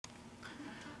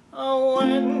Oh,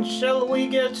 when shall we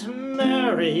get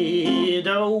married?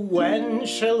 Oh, when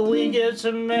shall we get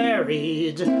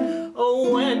married?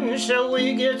 Oh, when shall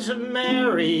we get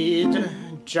married?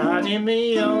 Johnny,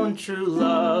 me own true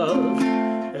love.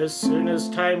 As soon as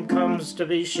time comes, to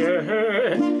be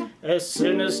sure. As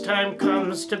soon as time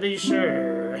comes, to be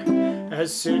sure.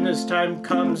 As soon as time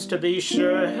comes, to be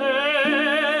sure.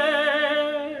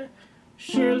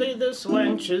 Surely this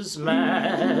wench is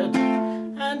mad.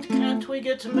 And can't we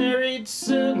get married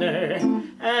sooner?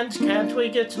 And can't we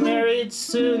get married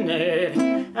sooner?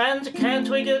 And can't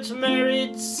we get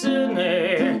married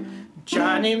sooner?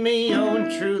 Johnny, me own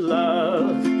true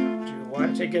love. Do you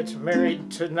want to get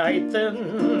married tonight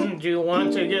then? Do you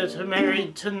want to get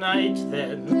married tonight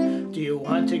then? Do you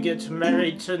want to get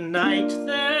married tonight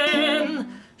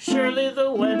then? Surely the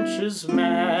wench is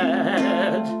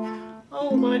mad.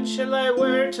 Oh, what shall I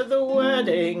wear to the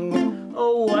wedding?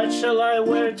 Oh, what shall I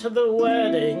wear to the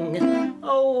wedding?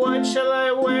 Oh, what shall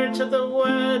I wear to the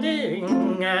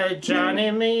wedding?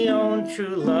 Johnny, me own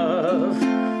true love.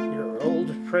 Your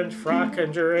old print frock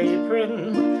and your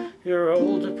apron. Your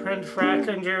old print frock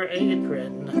and your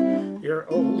apron. Your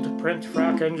old print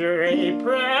frock and your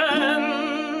apron.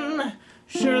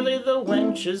 Surely the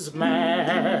wench is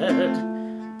mad.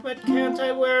 But can't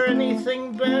I wear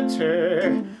anything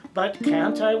better? But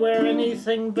can't I wear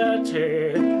anything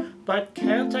better? But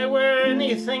can't I wear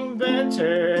anything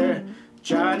better?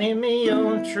 Johnny, me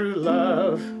own true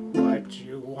love. What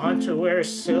you want to wear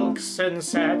silks and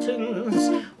satins?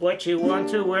 What you want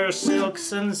to wear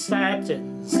silks and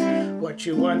satins? What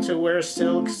you want to wear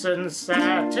silks and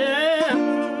satins?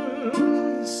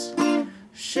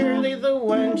 Surely the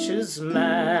wench is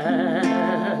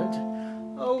mad.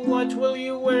 Oh, what will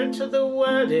you wear to the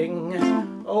wedding?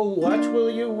 Oh, what will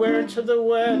you wear to the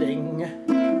wedding?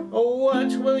 Oh,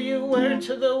 what will you wear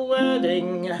to the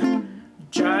wedding?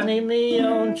 Johnny, me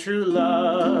own true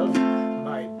love.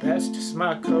 My best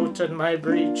smock coat and my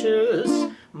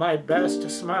breeches. My best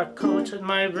smock coat and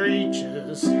my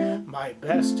breeches. My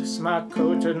best smock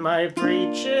coat and my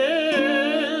breeches.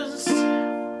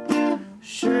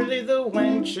 Surely the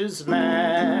wench is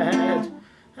mad.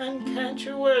 And can't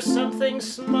you wear something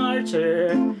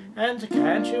smarter? And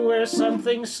can't you wear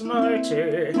something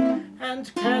smarter?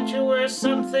 And can't you wear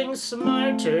something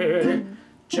smarter?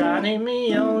 Johnny,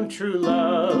 me own true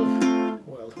love.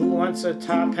 Well, who wants a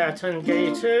top hat and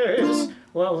gaiters?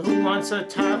 Well, who wants a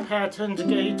top hat and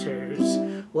gaiters?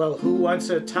 Well, who wants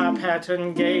a top hat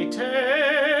and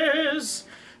gaiters?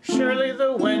 Surely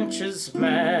the wench is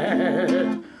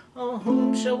mad. Oh,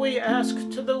 whom shall we ask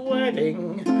to the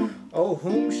wedding? Oh,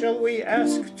 whom shall we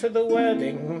ask to the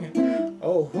wedding?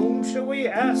 Oh, whom shall we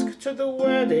ask to the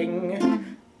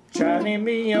wedding? Johnny,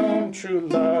 me own true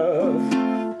love.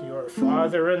 Your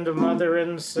father and mother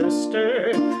and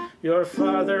sister. Your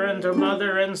father and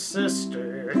mother and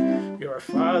sister. Your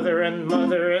father and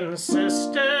mother and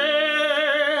sister.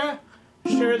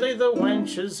 Surely the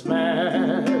wench is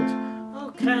mad.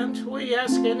 Oh, can't we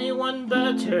ask anyone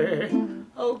better?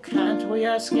 Oh, can't we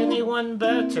ask anyone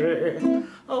better?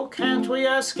 Oh, can't we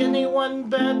ask anyone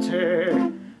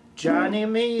better? Johnny,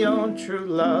 me own true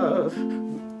love.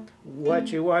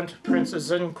 What you want, princes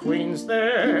and queens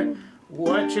there?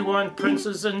 What you want,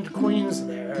 princes and queens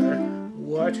there?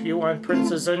 What you want,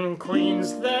 princes and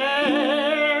queens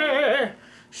there?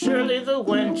 Surely the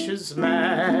wench is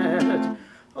mad.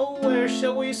 Oh, where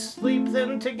shall we sleep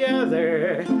then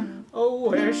together? Oh,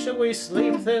 where shall we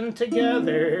sleep then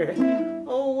together?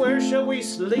 Oh, where shall we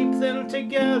sleep then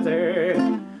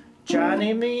together?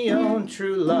 Johnny, me own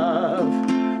true love.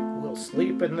 We'll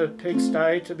sleep in the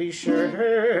pigsty to be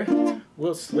sure.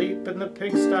 We'll sleep in the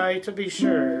pigsty to be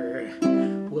sure.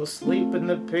 We'll sleep in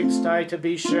the pigsty to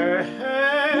be sure.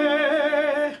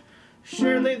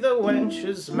 Surely the wench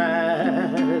is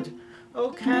mad.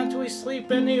 Oh, can't we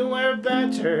sleep anywhere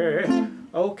better?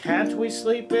 Oh, can't we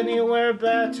sleep anywhere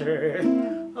better?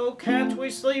 Oh, can't we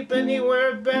sleep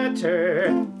anywhere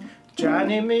better?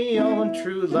 Johnny, me own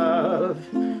true love.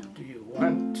 Do you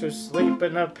want to sleep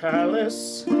in a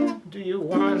palace? Do you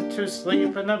want to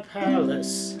sleep in a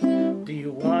palace? Do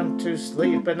you want to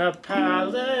sleep in a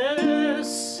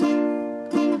palace?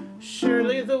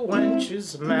 Surely the wench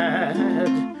is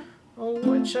mad. Oh,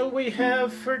 what shall we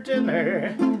have for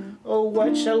dinner? Oh,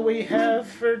 what shall we have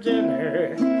for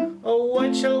dinner? Oh,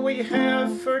 what shall we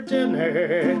have for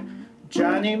dinner?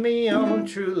 Johnny, me own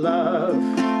true love.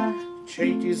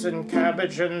 Chaties and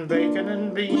cabbage and bacon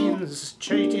and beans.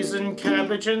 Chaties and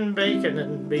cabbage and bacon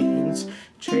and beans.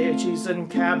 Chaties and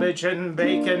cabbage and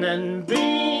bacon and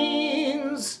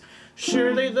beans.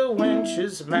 Surely the wench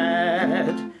is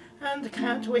mad. And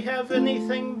can't we have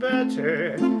anything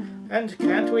better? And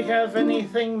can't we have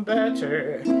anything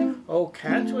better? Oh,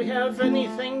 can't we have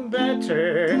anything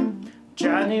better?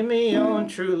 Johnny, me own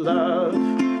true love.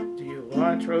 Do you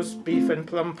want roast beef and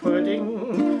plum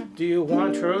pudding? Do you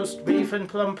want roast beef and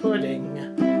plum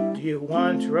pudding? Do you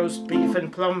want roast beef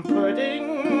and plum pudding?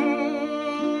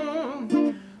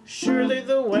 Surely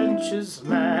the wench is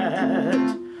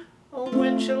mad. Oh,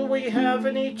 when shall we have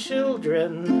any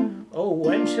children? Oh,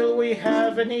 when shall we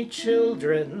have any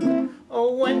children?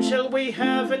 Oh, when shall we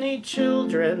have any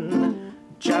children?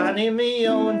 Johnny, me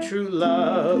own true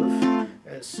love.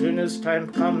 As soon as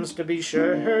time comes to be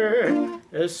sure.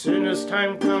 As soon as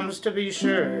time comes to be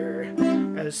sure.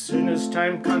 As soon as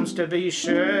time comes to be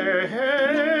sure.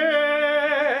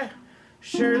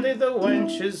 Surely the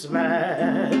wench is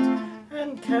mad.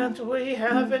 And can't we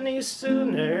have any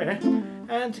sooner?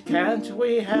 And can't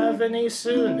we have any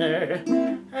sooner?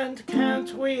 And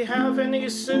can't we have any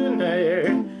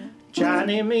sooner?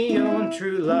 Johnny, me own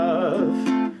true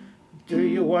love. Do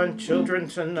you want children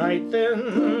tonight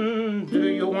then? Do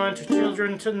you want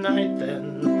children tonight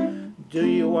then? Do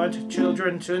you want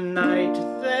children tonight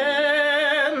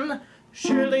then?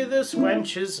 Surely this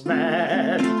wench is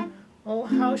mad. Oh,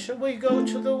 how shall we go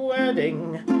to the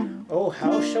wedding? Oh,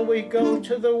 how shall we go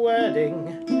to the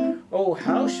wedding? Oh,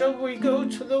 how shall we go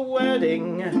to the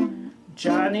wedding?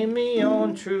 Johnny, me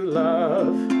own true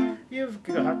love. You've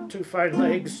got to find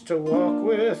legs to walk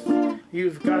with.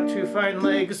 You've got to find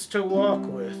legs to walk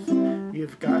with.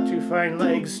 You've got to find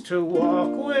legs to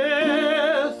walk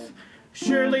with.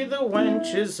 Surely the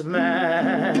wench is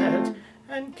mad.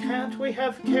 And can't we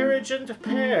have carriage and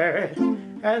pair?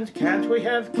 And can't we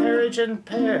have carriage and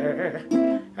pair?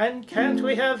 And can't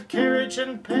we have carriage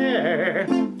and pair?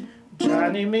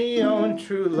 Johnny, me own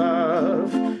true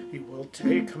love. You will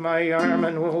take my arm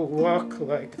and we'll walk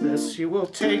like this. You will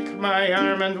take my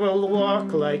arm and we'll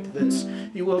walk like this.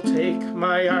 You will take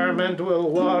my arm and we'll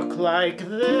walk like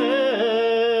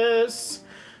this.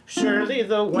 Surely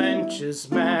the wench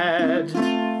is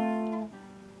mad.